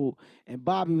old school, and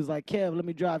Bobby was like, Kev, let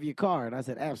me drive your car. And I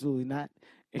said, absolutely not.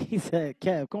 He said,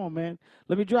 Kev, come on, man.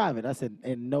 Let me drive it. I said,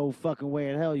 in no fucking way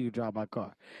in hell you drive my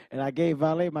car. And I gave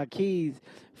Valet my keys.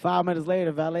 5 minutes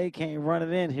later, Valet came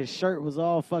running in. His shirt was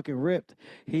all fucking ripped.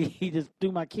 He just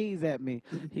threw my keys at me.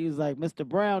 He was like, Mr.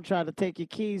 Brown tried to take your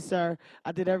keys, sir.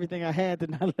 I did everything I had to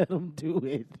not let him do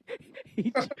it.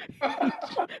 He,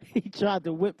 he tried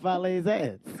to whip Valet's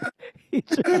ass. He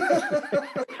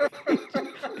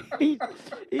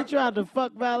tried to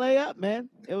fuck Valet up, man.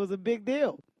 It was a big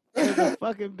deal. It was a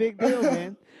fucking big deal,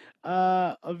 man.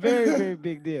 A very, very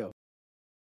big deal.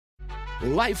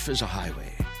 Life is a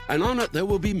highway, and on it there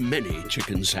will be many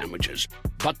chicken sandwiches.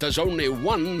 But there's only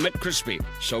one McCrispy.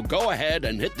 So go ahead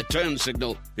and hit the turn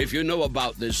signal if you know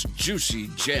about this juicy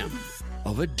gem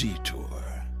of a detour.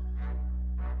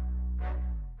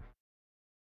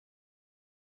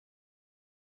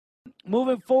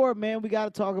 Moving forward, man, we got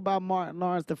to talk about Martin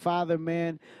Lawrence, the father,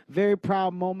 man. Very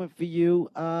proud moment for you.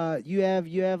 You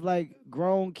have like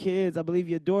grown kids. I believe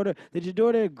your daughter. Did your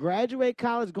daughter graduate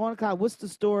college? Going to college? What's the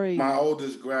story? My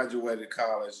oldest graduated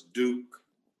college, Duke.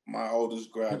 My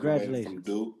oldest graduated from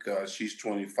Duke. She's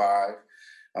 25.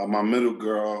 My middle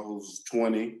girl, who's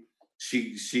 20,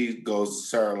 she goes to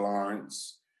Sarah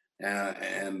Lawrence,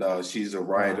 and she's a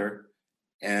writer.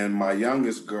 Wow. And my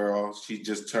youngest girl, she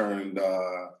just turned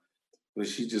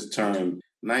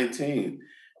 19,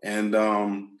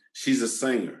 and she's a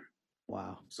singer.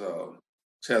 Wow. So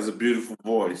she has a beautiful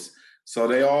voice. So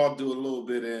they all do a little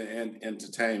bit in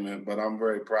entertainment, but I'm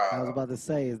very proud. I was about to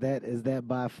say, is that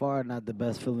by far not the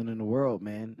best feeling in the world,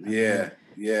 man? Yeah,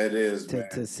 it is.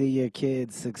 To see your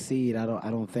kids succeed, I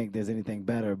don't think there's anything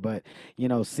better. But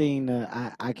seeing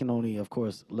I can only, of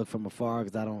course, look from afar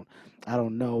because I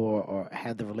don't know or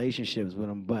have the relationships with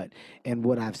them. But in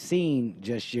what I've seen,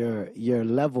 just your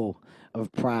level of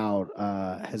proud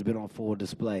has been on full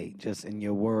display, just in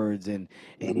your words and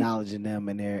acknowledging them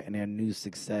and their new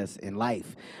success in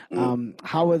life.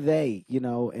 How are they,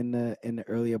 in the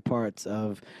earlier parts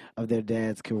of their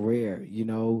dad's career?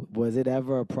 Was it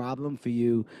ever a problem for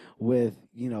you with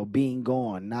being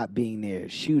gone, not being there,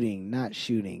 shooting, not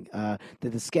shooting?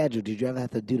 The schedule? Did you ever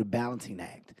have to do the balancing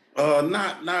act?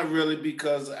 Not really,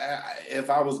 because if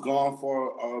I was gone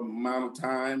for an amount of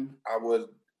time, I would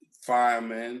fly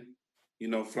them in.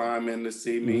 Fly them in to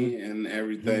see me and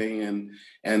everything.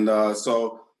 And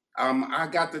so I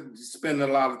got to spend a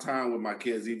lot of time with my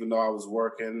kids, even though I was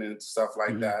working and stuff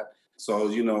like that. So,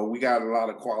 we got a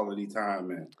lot of quality time,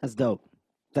 man. That's dope.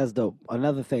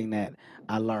 Another thing that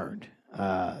I learned,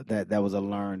 that was a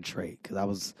learned trait, because I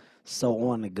was so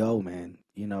on the go, man,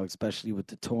 especially with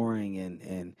the touring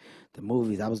and the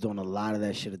movies. I was doing a lot of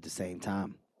that shit at the same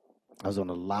time. I was on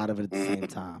a lot of it at the same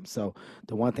time. So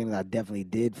the one thing that I definitely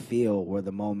did feel were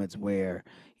the moments where,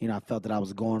 I felt that I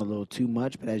was going a little too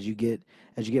much. But as you get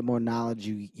more knowledge,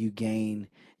 you gain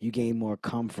more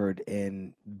comfort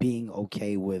in being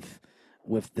okay with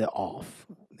the off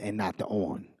and not the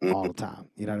on all the time.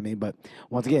 You know what I mean? But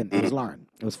once again, it was learned.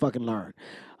 It was fucking learned.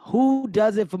 Who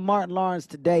does it for Martin Lawrence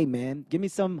today, man? Give me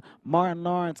some Martin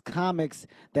Lawrence comics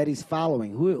that he's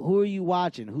following. Who are you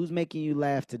watching? Who's making you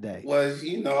laugh today? Well,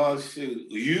 shoot,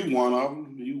 you one of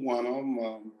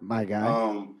them. My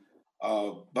guy.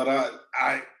 But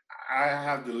I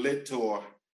have the Lit Tour,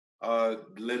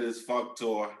 Lit as Fuck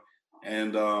Tour,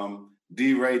 and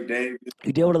D-Ray Davis.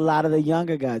 You deal with a lot of the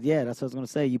younger guys. Yeah, that's what I was going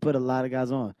to say. You put a lot of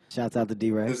guys on. Shouts out to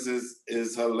D-Ray. This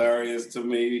is hilarious to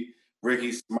me.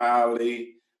 Ricky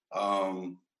Smiley,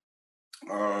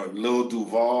 Lil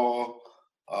Duval,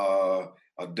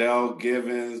 Adele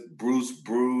Givens,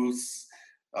 Bruce,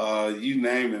 you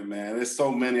name it, man. There's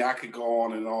so many. I could go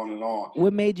on and on and on.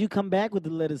 What made you come back with the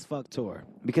Lit as Fuck tour?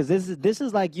 Because this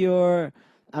is like your.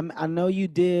 I know you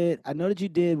did. I know that you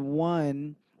did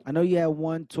one. I know you had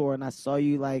one tour, and I saw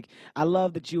you I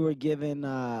love that you were given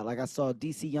I saw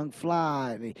DC Young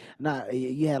Fly.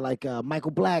 You had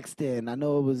Michael Blackston. I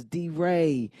know it was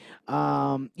D-Ray.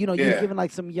 You were giving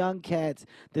some young cats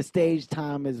the stage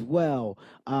time as well,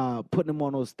 putting them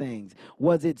on those things.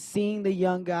 Was it seeing the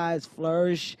young guys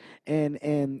flourish and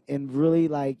really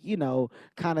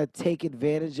kind of take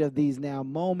advantage of these now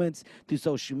moments through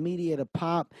social media to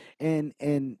pop and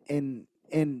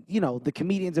the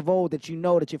comedians of old that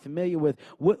that you're familiar with?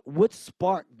 What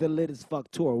sparked the Lit as Fuck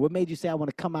tour? What made you say, I want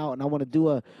to come out and I want to do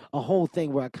a whole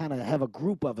thing where I kind of have a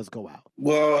group of us go out?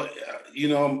 Well,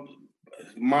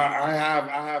 I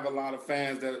have a lot of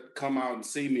fans that come out and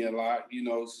see me a lot.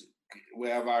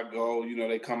 Wherever I go,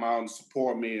 they come out and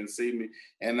support me and see me.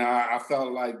 And I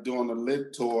felt like doing a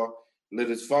Lit tour, Lit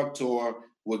as Fuck tour,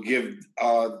 would give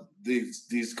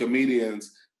these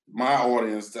comedians my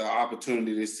audience the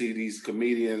opportunity to see these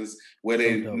comedians where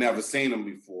they've never seen them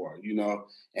before, you know,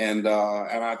 and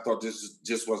I thought this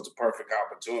just was the perfect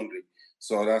opportunity.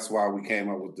 So that's why we came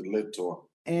up with the Lit Tour.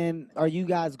 And are you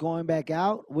guys going back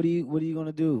out? What are you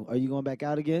gonna do? Are you going back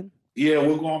out again? Yeah,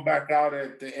 we're going back out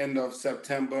at the end of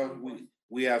September.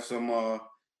 We have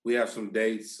some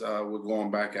dates. We're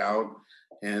going back out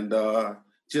and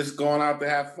just going out to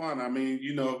have fun. I mean,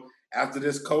 you know, after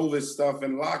this COVID stuff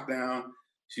and lockdown,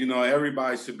 you know,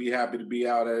 everybody should be happy to be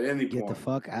out at any point. Get the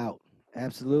fuck out.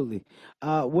 Absolutely.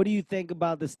 What do you think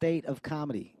about the state of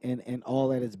comedy and all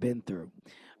that it's been through?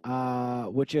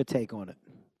 What's your take on it?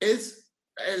 It's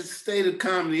state of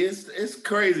comedy. It's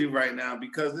crazy right now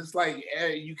because it's like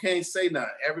you can't say nothing.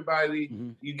 Everybody,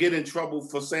 you get in trouble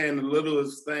for saying the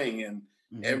littlest thing, and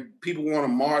people want to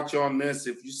march on this.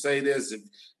 If you say this,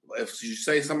 if you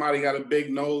say somebody got a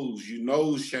big nose, you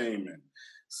nose shaming.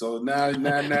 So now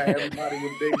everybody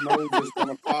with big noses is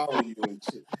gonna follow you and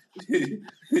shit.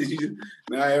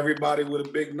 Now everybody with a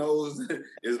big nose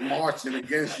is marching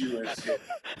against you and shit.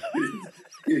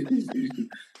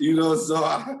 You know, so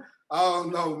I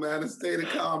don't know, man. The state of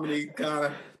comedy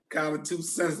kind of too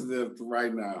sensitive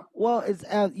right now. Well, it's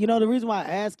you know, the reason why I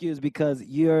ask you is because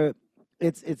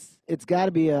it's got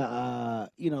to be a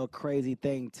you know, crazy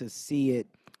thing to see it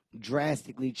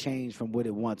drastically change from what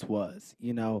it once was,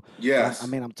 you know. Yes. I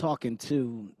mean, I'm talking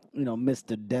to, you know,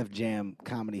 Mr. Def Jam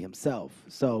Comedy himself.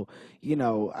 So, you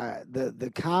know,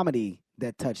 the comedy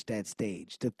that touched that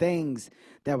stage, the things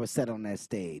that were said on that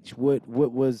stage, what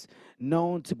was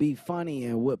known to be funny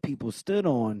and what people stood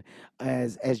on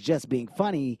as just being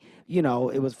funny, you know,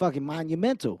 it was fucking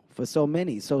monumental for so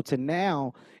many. So to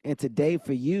now and today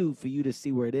for you to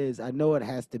see where it is, I know it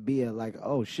has to be a like,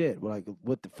 oh shit, like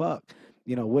what the fuck?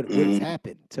 You know, what has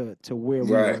happened to where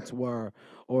we once were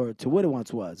or to what it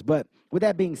once was. But with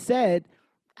that being said,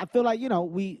 I feel like, you know,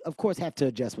 we, of course, have to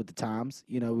adjust with the times.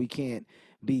 You know, we can't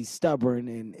be stubborn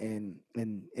and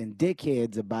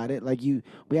dickheads about it. Like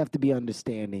we have to be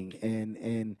understanding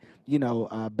and you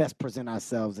know, best present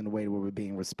ourselves in a way where we're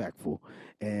being respectful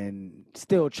and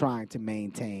still trying to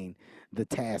maintain the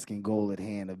task and goal at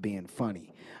hand of being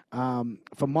funny.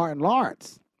 For Martin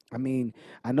Lawrence, I mean,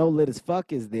 I know Lit as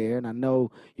Fuck is there, and I know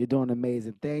you're doing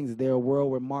amazing things. Is there a world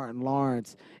where Martin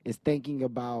Lawrence is thinking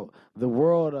about the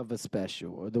world of a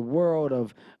special or the world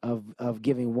of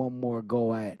giving one more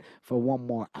go at for one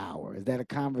more hour? Is that a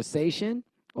conversation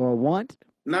or a want?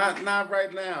 Not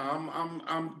right now.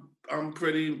 I'm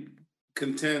pretty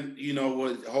content, you know,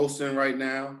 with hosting right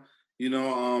now. You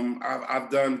know, I've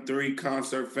done 3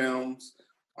 concert films,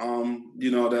 you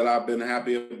know, that I've been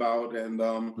happy about, and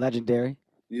legendary.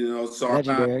 You know, so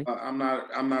I'm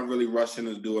not really rushing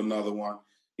to do another one.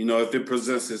 You know, if it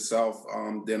presents itself,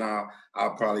 then I'll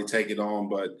probably take it on.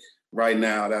 But right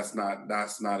now, that's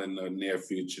not in the near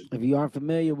future. If you aren't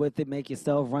familiar with it, Make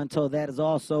Yourself Run Told. That is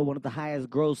also one of the highest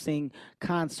grossing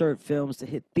concert films to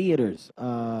hit theaters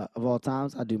of all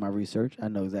times. I do my research. I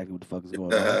know exactly what the fuck is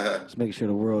going on. Just making sure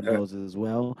the world knows it as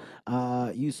well.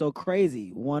 You So Crazy,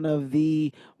 one of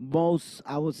the most,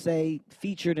 I would say,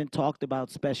 featured and talked about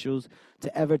specials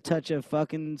to ever touch a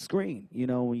fucking screen. You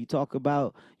know, when you talk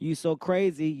about You So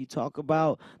Crazy, you talk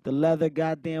about the leather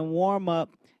goddamn warm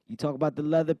up. You talk about the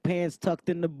leather pants tucked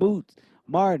in the boots.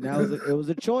 Martin, it was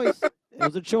a choice. It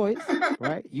was a choice,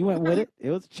 right? You went with it. It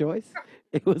was a choice.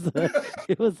 It was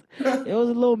a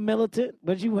little militant,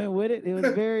 but you went with it. It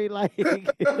was very like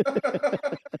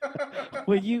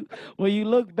when you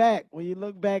look back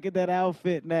at that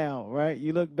outfit now, right?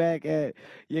 You look back at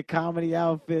your comedy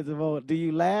outfits of old. Do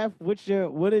you laugh? What's your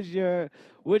judge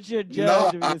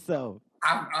of yourself?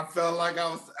 I felt like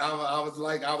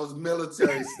I was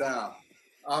military style.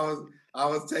 I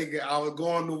was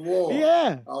going to war.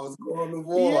 Yeah. I was going to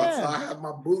war. Yeah. So I had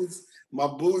my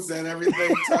boots and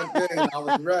everything tucked in. I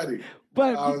was ready.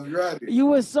 But I was ready. You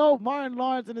were so Martin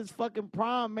Lawrence in his fucking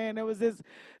prime, man. There was an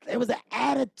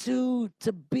attitude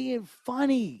to being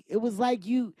funny. It was like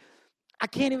I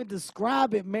can't even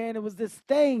describe it, man. It was this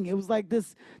thing. It was like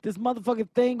this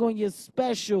motherfucking thing on your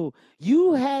special.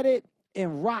 You had it.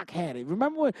 And Rock had it.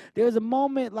 Remember when there was a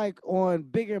moment like on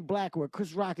Bigger and Black where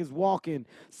Chris Rock is walking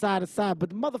side to side,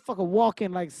 but the motherfucker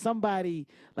walking like somebody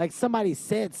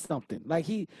said something. Like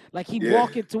he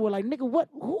walk into it like, nigga, what,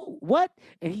 who, what?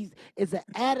 And it's an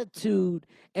attitude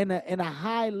and a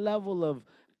high level of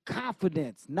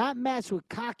confidence, not matched with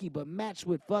cocky, but matched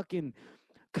with fucking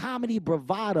comedy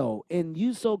bravado. And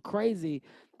You So Crazy,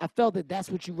 I felt that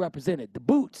that's what you represented. The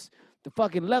boots, the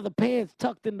fucking leather pants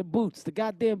tucked in the boots, the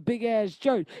goddamn big ass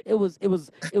shirt. It was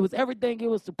everything it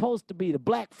was supposed to be. The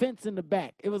black fence in the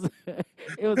back. It was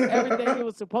it was everything it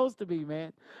was supposed to be,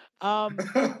 man.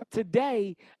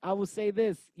 Today I will say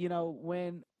this, you know,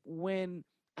 when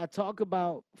I talk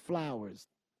about flowers,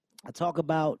 I talk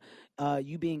about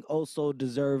you being also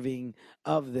deserving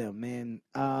of them, man.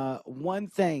 One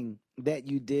thing that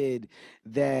you did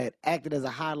that acted as a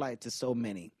highlight to so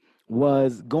many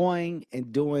was going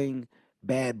and doing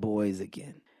Bad Boys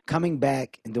again. Coming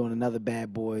back and doing another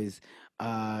Bad Boys,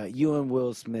 you and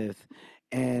Will Smith,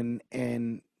 and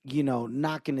you know,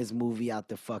 knocking this movie out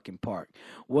the fucking park.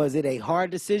 Was it a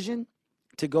hard decision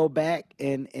to go back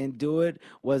and do it?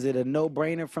 Was it a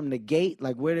no-brainer from the gate?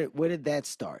 Like, where did that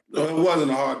start? No, it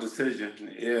wasn't a hard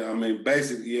decision. Yeah, I mean,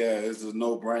 basically, yeah, it's a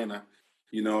no-brainer,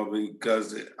 you know,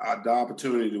 because the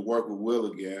opportunity to work with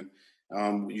Will again,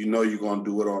 you know you're going to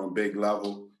do it on a big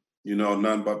level, you know,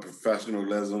 nothing but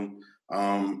professionalism,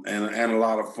 and a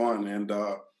lot of fun. And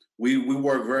we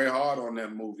worked very hard on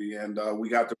that movie, and we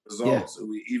got the results.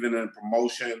 Yeah. Even in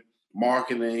promotion,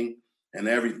 marketing, and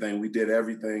everything, we did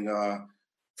everything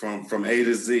from A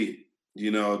to Z,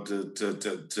 you know,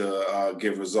 to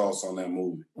give results on that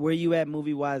movie. Where you at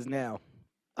movie-wise now?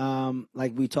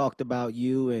 Like we talked about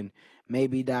you and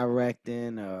maybe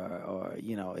directing or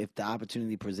you know, if the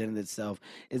opportunity presented itself,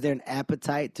 is there an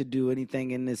appetite to do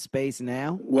anything in this space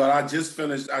now? Well, I just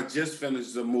finished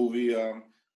a movie, a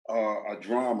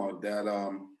drama that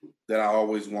I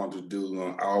always wanted to do.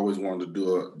 I always wanted to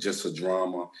do just a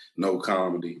drama, no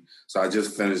comedy. So I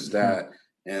just finished that.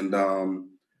 And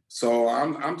so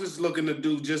I'm just looking to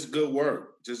do just good work.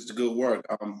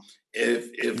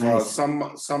 If nice.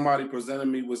 Somebody presented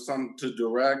me with something to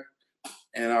direct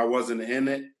and I wasn't in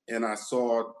it and I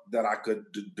saw that I could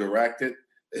direct it.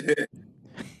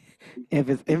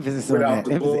 Emphasis on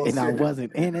that. And I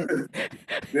wasn't in it.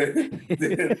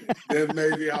 then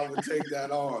maybe I would take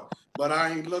that on. But I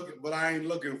ain't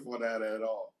looking for that at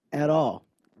all. At all.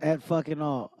 At fucking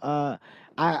all.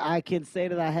 I can say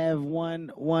that I have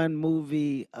one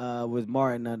movie with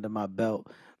Martin under my belt,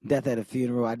 Death at a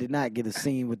Funeral. I did not get a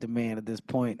scene with the man at this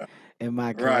point in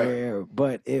my career, right.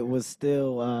 But it was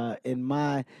still in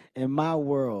my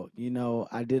world. You know,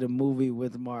 I did a movie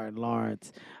with Martin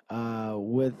Lawrence,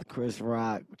 with Chris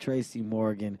Rock, Tracy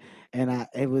Morgan, and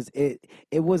it was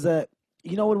a.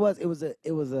 You know what it was?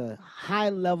 It was a high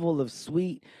level of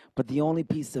sweet, but the only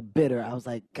piece of bitter. I was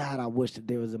like, God, I wish that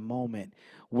there was a moment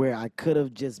where I could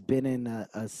have just been in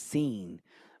a scene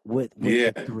with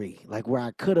the three, like where I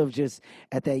could have just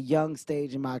at that young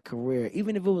stage in my career,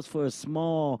 even if it was for a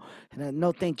small,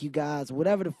 no thank you guys,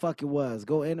 whatever the fuck it was,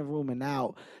 go in the room and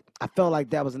out. I felt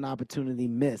like that was an opportunity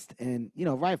missed, and you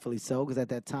know, rightfully so, because at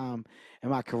that time in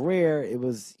my career, it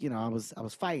was, you know, I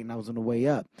was fighting, I was on the way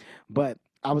up, but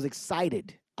I was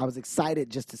excited. I was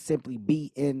excited just to simply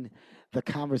be in the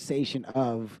conversation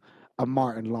of a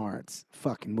Martin Lawrence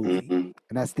fucking movie. Mm-hmm.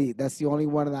 And that's the only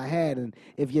one that I had. And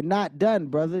if you're not done,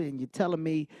 brother, and you're telling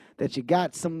me that you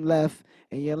got some left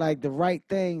and you're like the right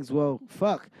things, well,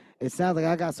 fuck. It sounds like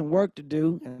I got some work to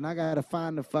do and I got to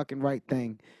find the fucking right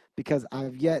thing, because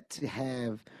I've yet to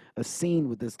have a scene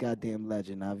with this goddamn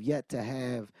legend. I've yet to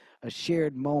have a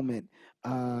shared moment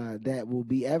that will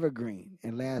be evergreen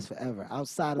and last forever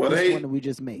outside of this one that we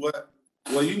just made.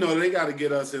 Well, you know, they got to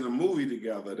get us in a movie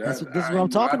together. This is what I'm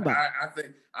talking about.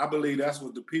 I believe that's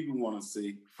what the people want to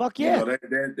see. Fuck yeah. You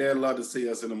know, they'd love to see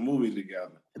us in a movie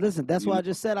together. Listen, that's why I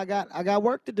just said I got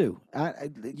work to do.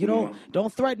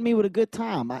 Don't threaten me with a good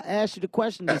time. I asked you the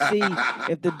question to see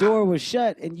if the door was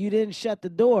shut, and you didn't shut the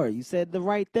door. You said the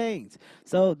right things.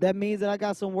 So that means that I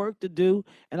got some work to do,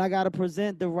 and I got to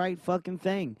present the right fucking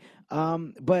thing.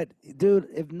 But dude,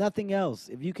 if nothing else,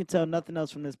 if you can tell nothing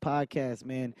else from this podcast,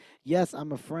 man, yes,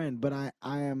 I'm a friend, but I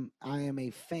am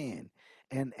a fan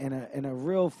and a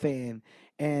real fan.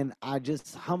 And I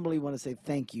just humbly want to say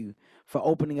thank you for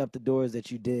opening up the doors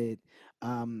that you did.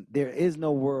 There is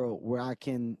no world where I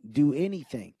can do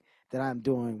anything that I'm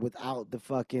doing without the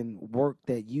fucking work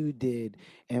that you did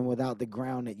and without the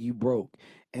ground that you broke.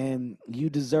 And you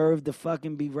deserve to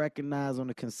fucking be recognized on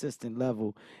a consistent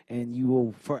level, and you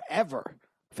will forever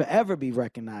be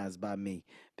recognized by me,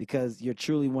 because you're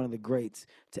truly one of the greats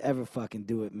to ever fucking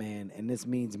do it, man. And this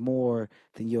means more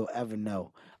than you'll ever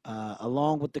know.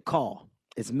 Along with the call,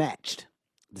 it's matched.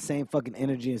 The same fucking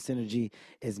energy and synergy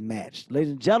is matched.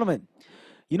 Ladies and gentlemen,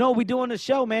 you know what we do on the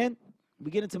show, man?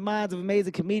 We get into minds of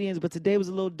amazing comedians, but today was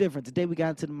a little different. Today we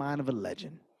got into the mind of a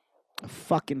legend. A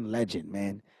fucking legend,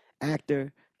 man.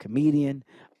 Actor, comedian,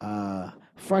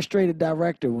 frustrated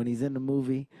director when he's in the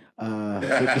movie,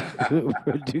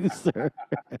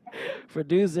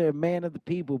 producer, man of the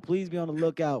people. Please be on the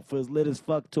lookout for his Lit as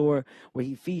Fuck tour, where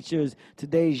he features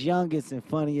today's youngest and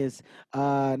funniest.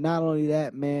 Not only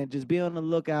that, man, just be on the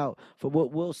lookout for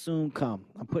what will soon come.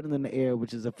 I'm putting it in the air,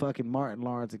 which is a fucking Martin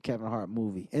Lawrence and Kevin Hart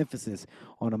movie. Emphasis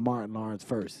on the Martin Lawrence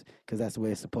first, because that's the way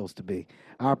it's supposed to be.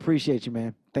 I appreciate you,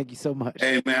 man. Thank you so much.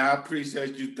 Hey, man, I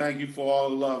appreciate you. Thank you for all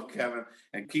the love, Kevin.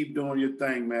 And keep doing your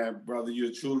thing, man, brother.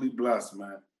 You're truly blessed,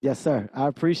 man. Yes, sir. I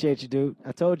appreciate you, dude.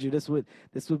 I told you this would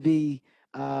be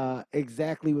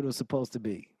exactly what it was supposed to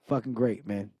be. Fucking great,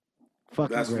 man.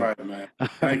 Fucking That's great. right, man.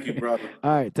 Thank you, brother.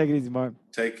 All right, take it easy, Mark.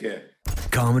 Take care.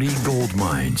 Comedy Gold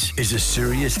Mines is a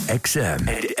Sirius XM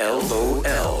and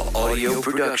LOL audio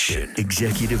production.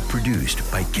 Executive produced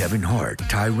by Kevin Hart,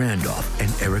 Ty Randolph,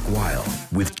 and Eric Weil,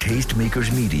 with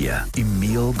Tastemakers Media,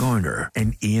 Emil Garner,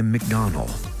 and Ian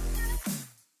McDonald.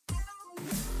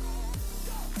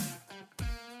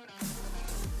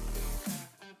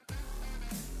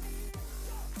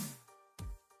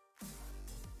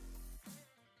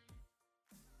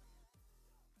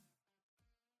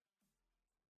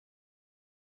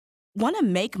 Want to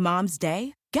make Mom's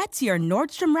Day? Get to your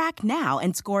Nordstrom Rack now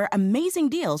and score amazing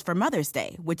deals for Mother's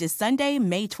Day, which is Sunday,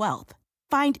 May 12th.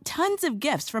 Find tons of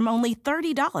gifts from only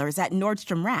 $30 at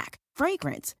Nordstrom Rack.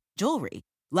 Fragrance, jewelry,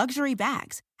 luxury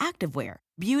bags, activewear,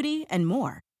 beauty, and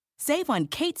more. Save on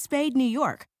Kate Spade New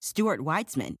York, Stuart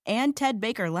Weitzman, and Ted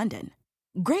Baker London.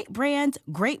 Great brands,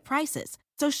 great prices.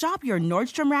 So shop your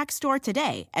Nordstrom Rack store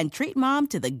today and treat Mom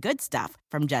to the good stuff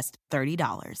from just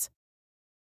 $30.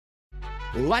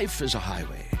 Life is a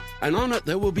highway, and on it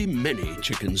there will be many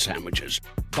chicken sandwiches.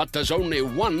 But there's only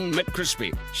one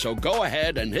McCrispy. So go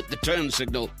ahead and hit the turn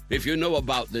signal if you know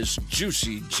about this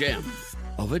juicy gem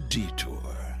of a detour.